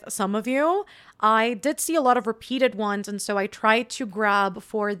with some of you. I did see a lot of repeated ones, and so I tried to grab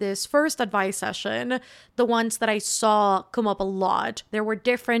for this first advice session the ones that I saw come up a lot. There were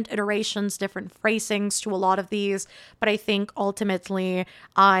different iterations, different phrasings to a lot of these, but I think ultimately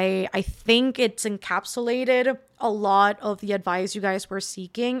I think it's encapsulated a lot of the advice you guys were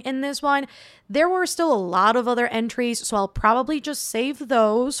seeking in this one. There were still a lot of other entries, so I'll probably just save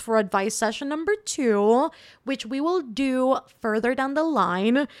those for advice session number 2, which we will do further down the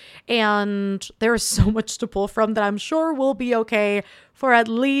line. And there's so much to pull from that I'm sure will be okay for at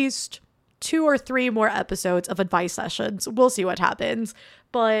least 2 or 3 more episodes of advice sessions. We'll see what happens.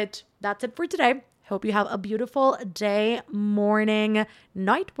 But that's it for today. Hope you have a beautiful day, morning,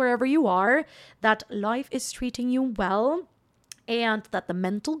 night, wherever you are, that life is treating you well, and that the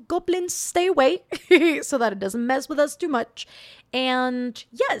mental goblins stay away so that it doesn't mess with us too much. And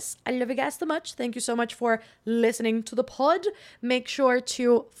yes, I love you guys so much. Thank you so much for listening to the pod. Make sure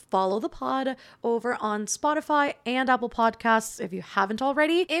to follow the pod over on Spotify and Apple Podcasts if you haven't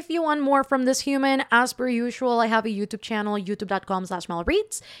already. If you want more from this human, as per usual, I have a YouTube channel,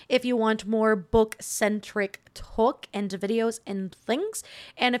 youtube.com/MelReads. If you want more book-centric talk and videos and things,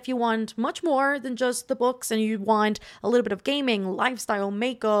 and if you want much more than just the books and you want a little bit of gaming, lifestyle,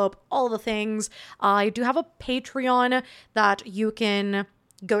 makeup, all the things, I do have a Patreon that you can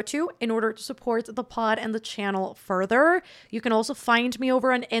go to in order to support the pod and the channel further. You can also find me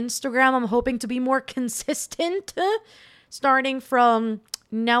over on Instagram. I'm hoping to be more consistent starting from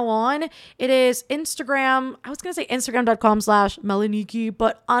now on. It is Instagram. I was going to say Instagram.com/Melaniki,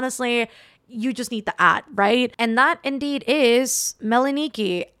 but honestly, you just need the @ right? And that indeed is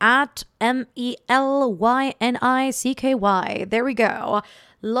Melaniki, at MELYNICKY. There we go.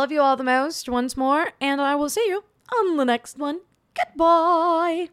 Love you all the most once more, and I will see you on the next one. Goodbye.